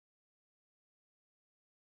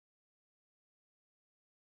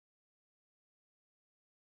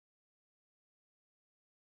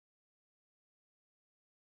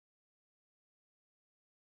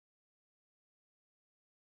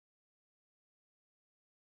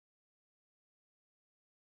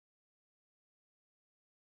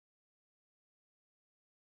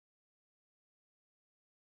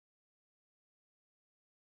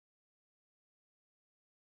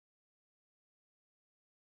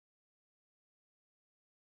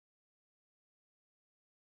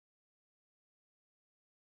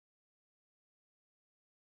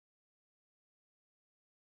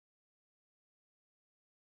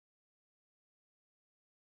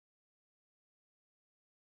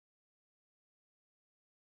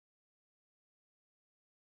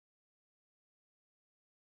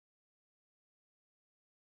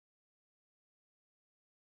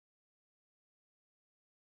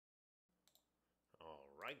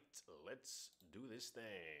right, let's do this thing.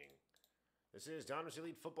 This is Donruss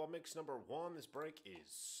Elite Football Mix number 1. This break is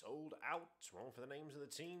sold out. Rolling for the names of the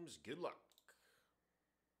teams. Good luck.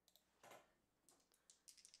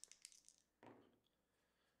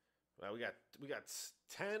 Well, we got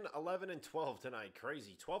 10, 11, and 12 tonight.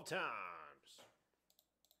 Crazy. 12 times.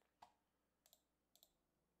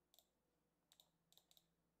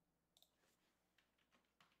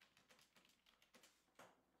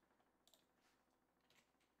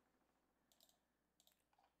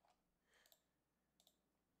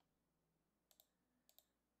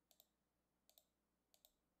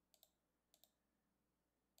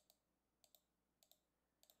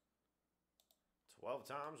 Twelve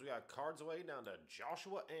times. We got cards away down to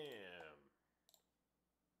Joshua M.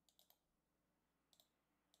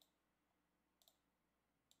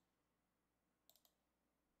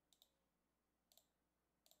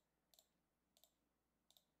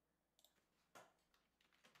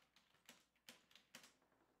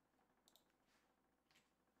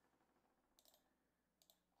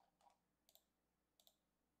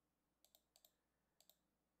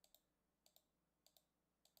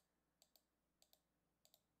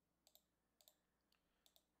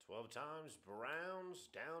 Twelve times. Browns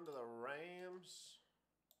down to the Rams.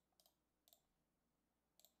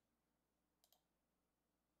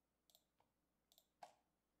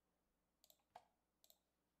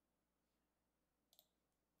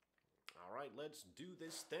 All right, let's do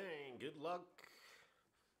this thing. Good luck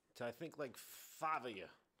to, I think, like 5 of you.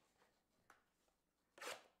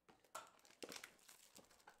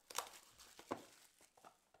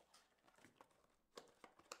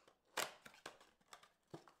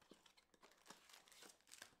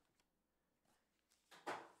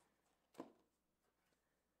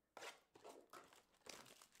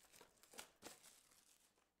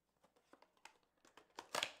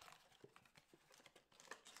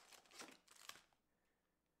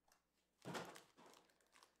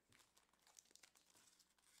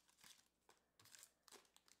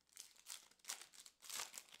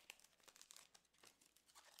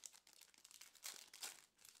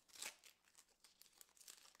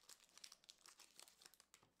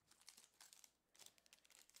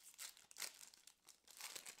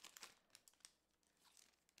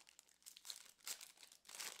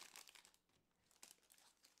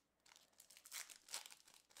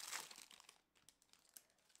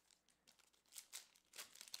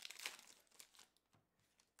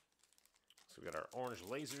 So we got our orange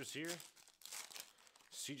lasers here.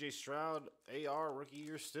 CJ Stroud, AR, rookie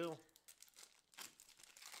year still.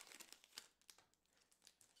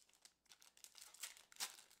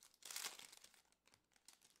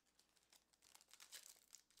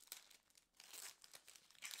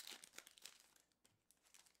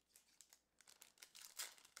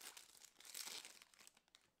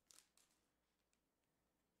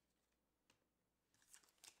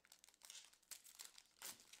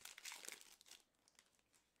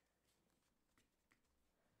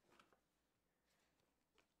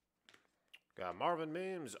 Got Marvin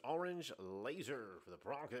Mims, orange laser for the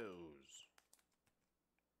Broncos.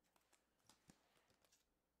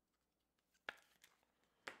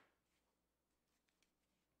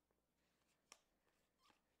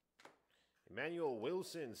 Emmanuel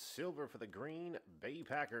Wilson, silver for the Green Bay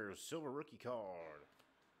Packers, silver rookie card.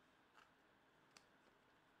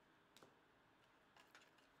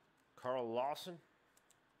 Carl Lawson.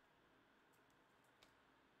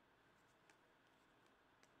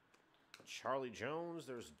 Charlie Jones,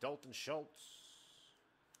 there's Dalton Schultz.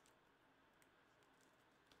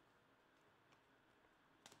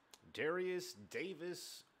 Darius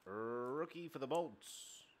Davis, rookie for the Bolts.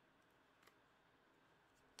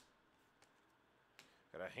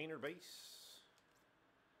 Got a Hainer base.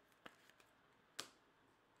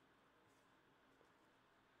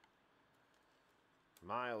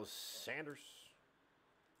 Miles Sanders.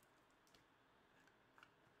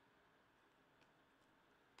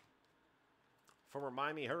 Former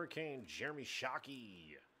Miami Hurricane, Jeremy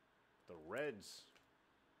Shockey. The Reds.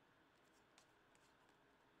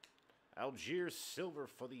 Algier silver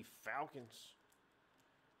for the Falcons.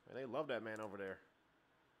 Man, they love that man over there.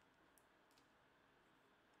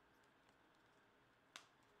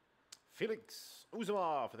 Felix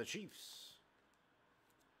Uzomah for the Chiefs.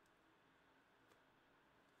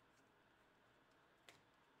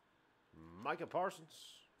 Micah Parsons.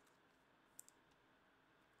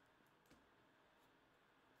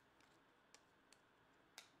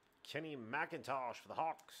 Kenny McIntosh for the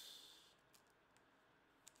Hawks.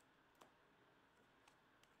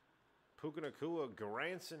 Puka Nacua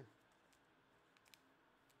Granson.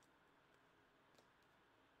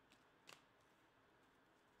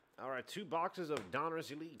 All right, 2 boxes of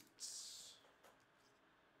Donruss Elites.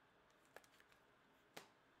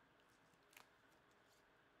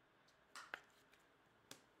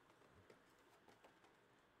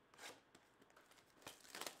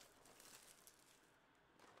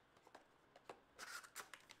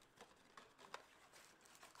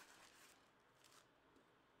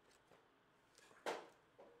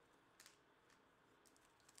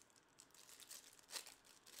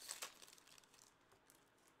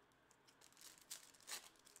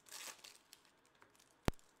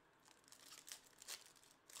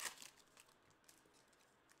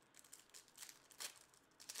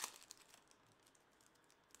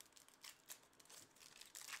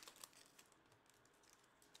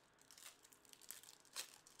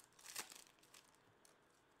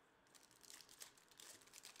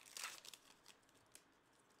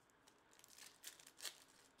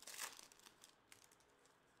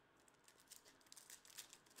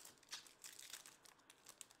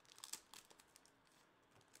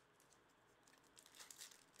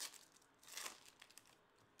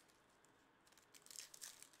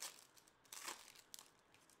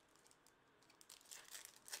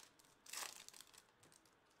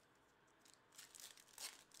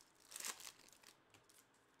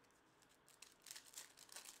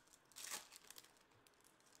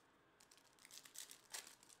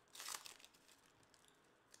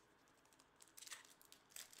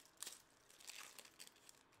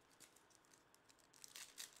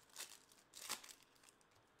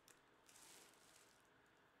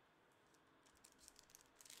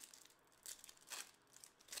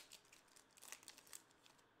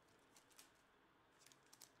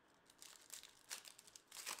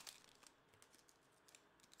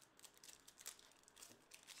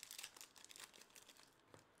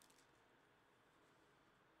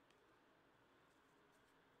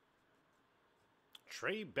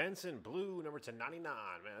 Trey Benson, blue, number to 99.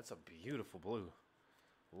 Man, that's a beautiful blue.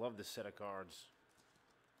 Love this set of cards.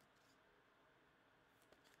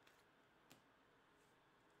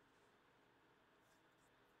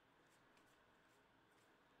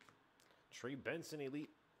 Trey Benson, Elite,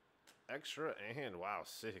 extra, and wow,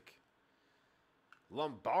 sick.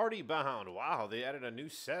 Lombardi bound. Wow, they added a new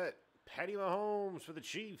set. Patty Mahomes for the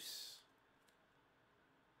Chiefs.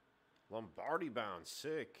 Lombardi bound,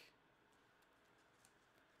 sick.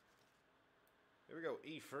 Here we go,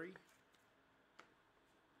 E-Free.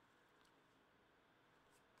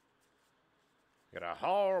 Got a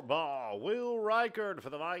Harbaugh, Will Reichard for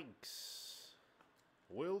the Vikes.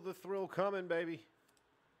 Will the thrill coming, baby?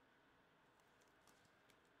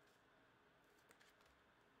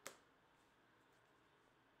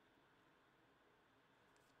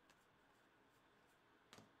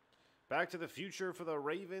 Back to the Future for the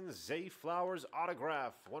Ravens, Zay Flowers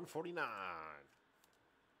autograph, 149.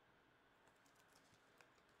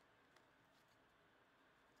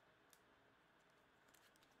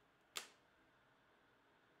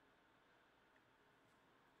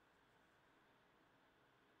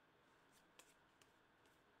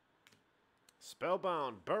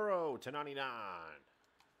 Spellbound, Burrow to 99.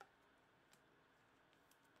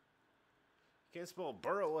 Can't spell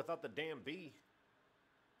Burrow without the damn B.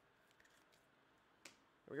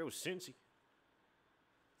 There we go, Cincy.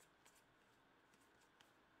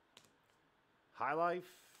 High Life,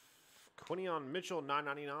 Quinion Mitchell,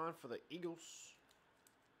 9.99 for the Eagles.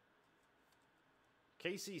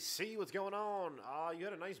 KCC, what's going on? You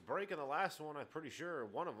had a nice break in the last one, I'm pretty sure.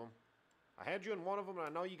 One of them. I had you in one of them, and I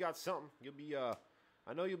know you got something. You'll be,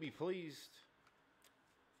 I know you'll be pleased.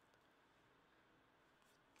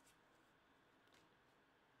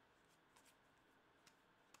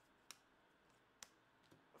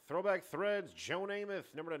 Throwback Threads, Joe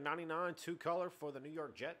Namath, number to 99, 2-color for the New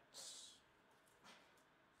York Jets.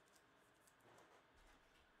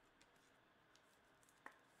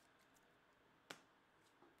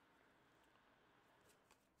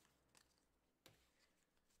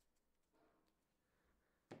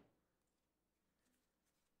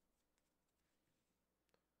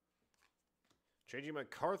 J.J.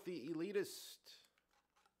 McCarthy, Elitist.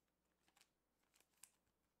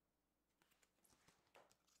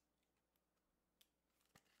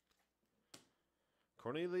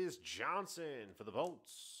 Cornelius Johnson for the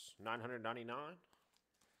Bolts, 999.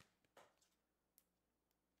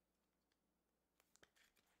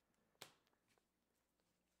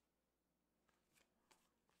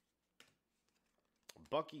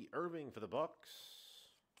 Bucky Irving for the Bucks.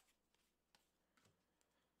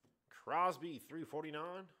 Crosby,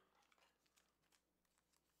 349.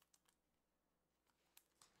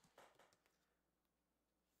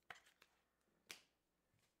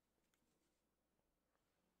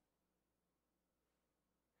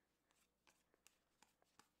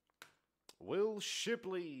 Will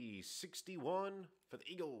Shipley, 61 for the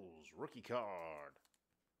Eagles. Rookie card.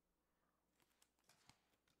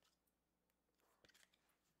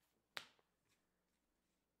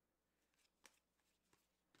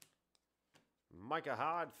 Micah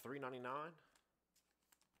Hyde, $3.99.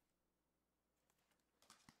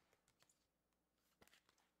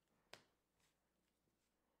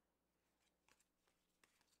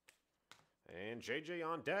 And JJ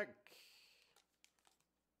on deck.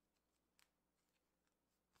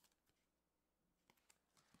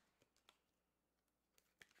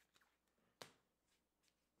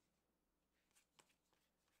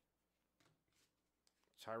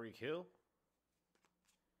 Tyreek Hill.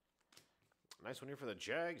 Nice one here for the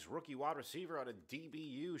Jags. Rookie wide receiver out of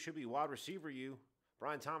DBU. Should be wide receiver U.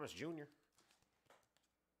 Brian Thomas Jr.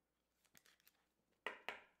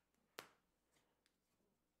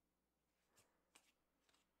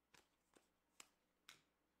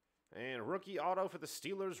 And rookie auto for the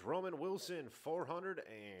Steelers, Roman Wilson,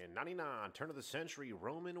 499. Turn of the century,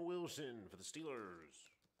 Roman Wilson for the Steelers.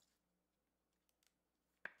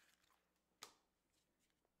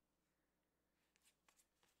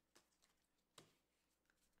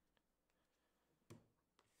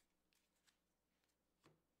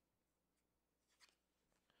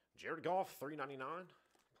 Jared Goff, $3.99.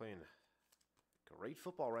 Playing great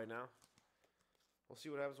football right now. We'll see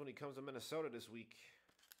what happens when he comes to Minnesota this week.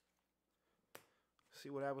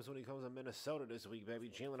 See what happens when he comes to Minnesota this week, baby.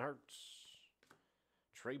 Jalen Hurts.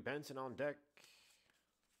 Trey Benson on deck.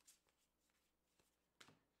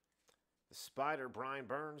 The Spider, Brian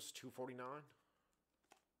Burns, $2.49.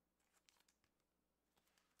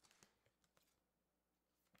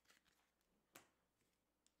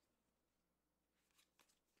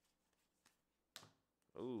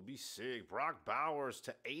 Ooh, be sick. Brock Bowers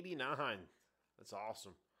to 89. That's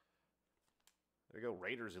awesome. There you go.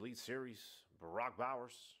 Raiders Elite Series. Brock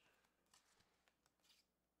Bowers.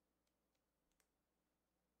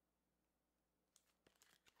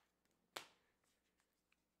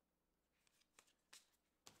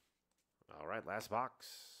 All right, last box.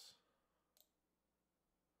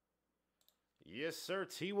 Yes, sir.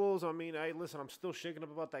 T-Wolves. I mean, hey, listen, I'm still shaking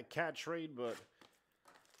up about that cat trade, but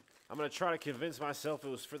I'm going to try to convince myself it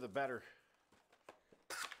was for the better.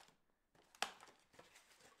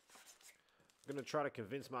 I'm going to try to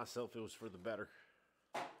convince myself it was for the better.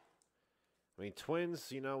 I mean, Twins,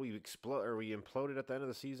 you know, we imploded at the end of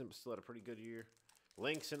the season, but still had a pretty good year.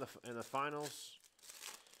 Lynx in the finals.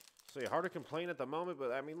 So yeah, hard to complain at the moment,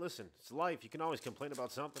 but I mean, listen, it's life. You can always complain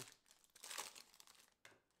about something.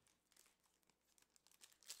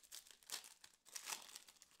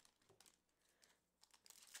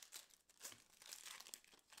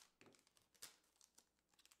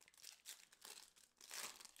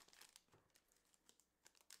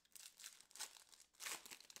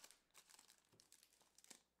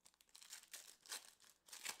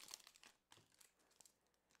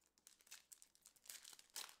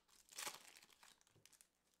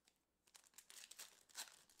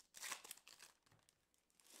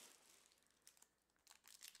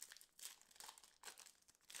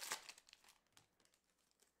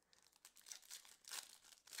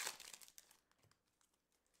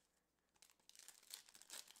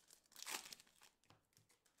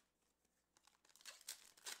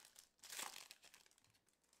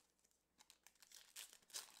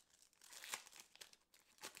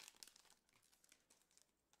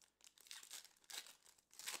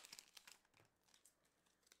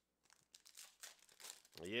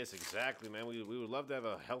 Yes, exactly, man. We would love to have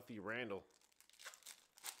a healthy Randall.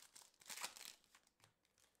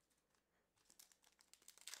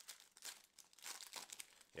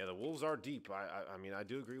 Yeah, the Wolves are deep. I mean, I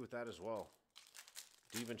do agree with that as well.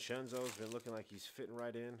 DiVincenzo's been looking like he's fitting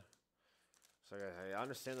right in. So I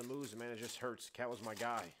understand the moves, man. It just hurts. Cat was my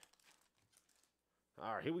guy.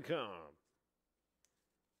 All right, here we come.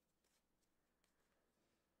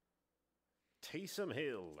 Taysom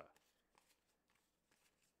Hill.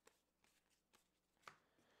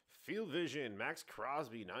 Field Vision, Max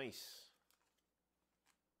Crosby, nice.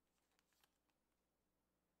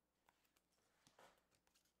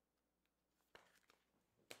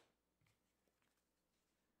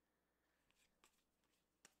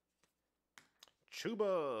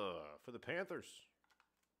 Chuba for the Panthers.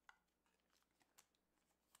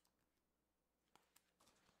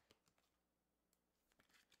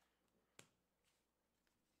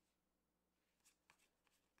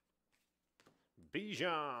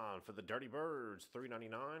 Bijan for the Dirty Birds, $3.99.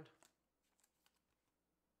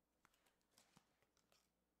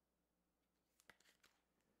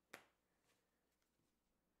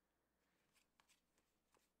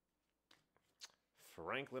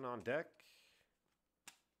 Franklin on deck.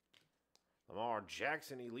 Lamar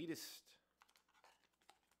Jackson, Elitist.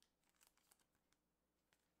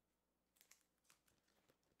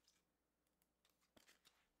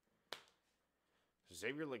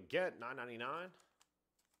 Xavier Legette, $9.99.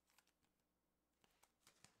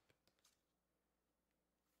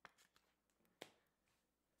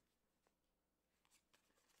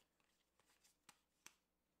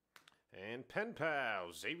 And Pen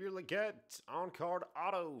Pal, Xavier Legette, on-card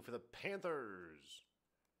auto for the Panthers.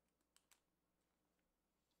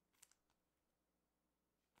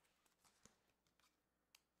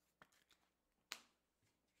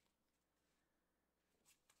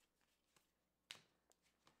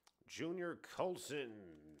 Junior Colson,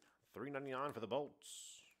 $3.99 for the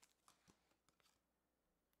Bolts.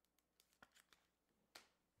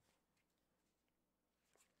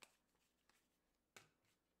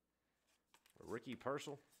 Ricky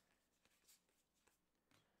Purcell.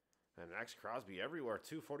 And Max Crosby everywhere,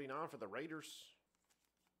 $2.49 for the Raiders.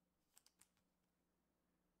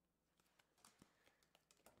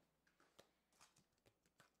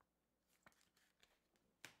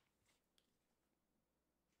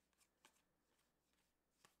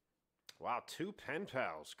 Wow, 2 Pen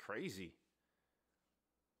Pals. Crazy.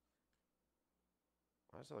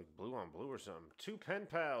 Why is it like blue on blue or something? 2 Pen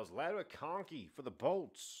Pals. Ladwa Conkey for the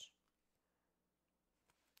Bolts.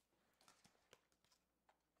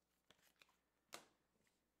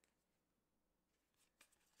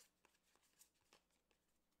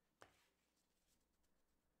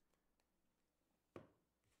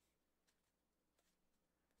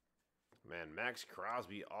 Man, Max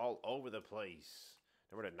Crosby all over the place.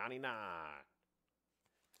 Number to 99.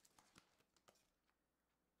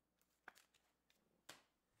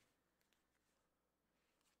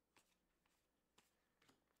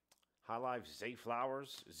 High Life Zay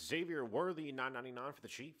Flowers. Xavier Worthy, $9.99 for the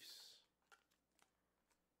Chiefs.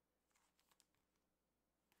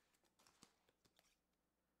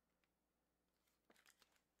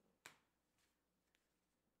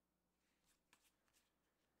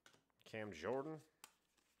 Cam Jordan.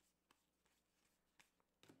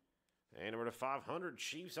 And number to 500,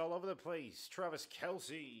 Chiefs all over the place. Travis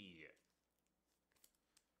Kelce. Here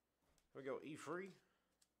we go, E-Free.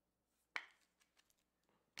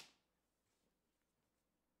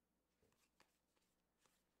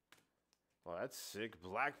 Well, that's sick.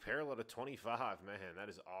 Black Parallel to 25. Man, that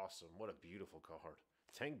is awesome. What a beautiful card.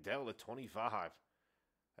 Tank Dell to 25.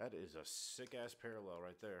 That is a sick-ass parallel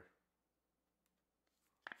right there.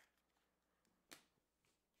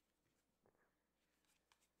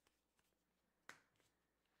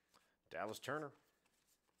 Dallas Turner.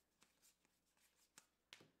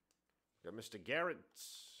 Got Mr. Garrett.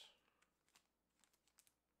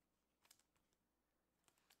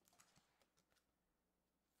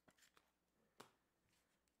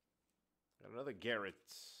 Got another Garrett.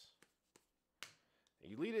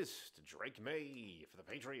 Elitist, Drake May for the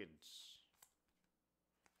Patriots.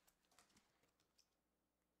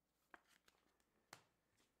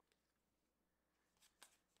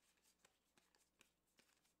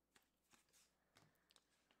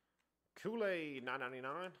 Kool-Aid,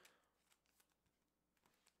 $9.99.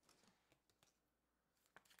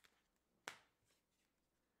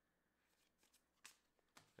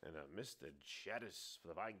 And Mr. Jadis for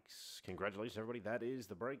the Vikes. Congratulations, everybody. That is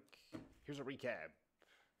the break. Here's a recap.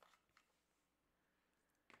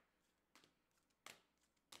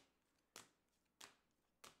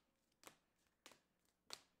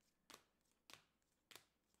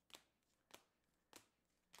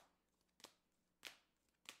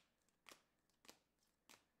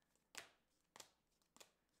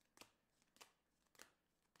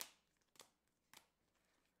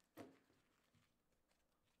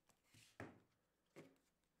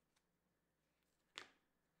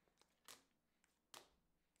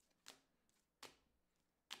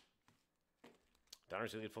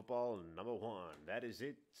 Donruss Elite Football #1. That is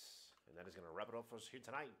it. And that is going to wrap it up for us here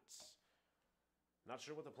tonight. Not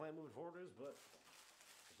sure what the plan moving forward is, but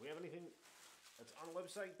if we have anything that's on the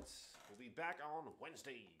website, we'll be back on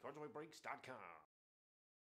Wednesday. CardsAwayBreaks.com.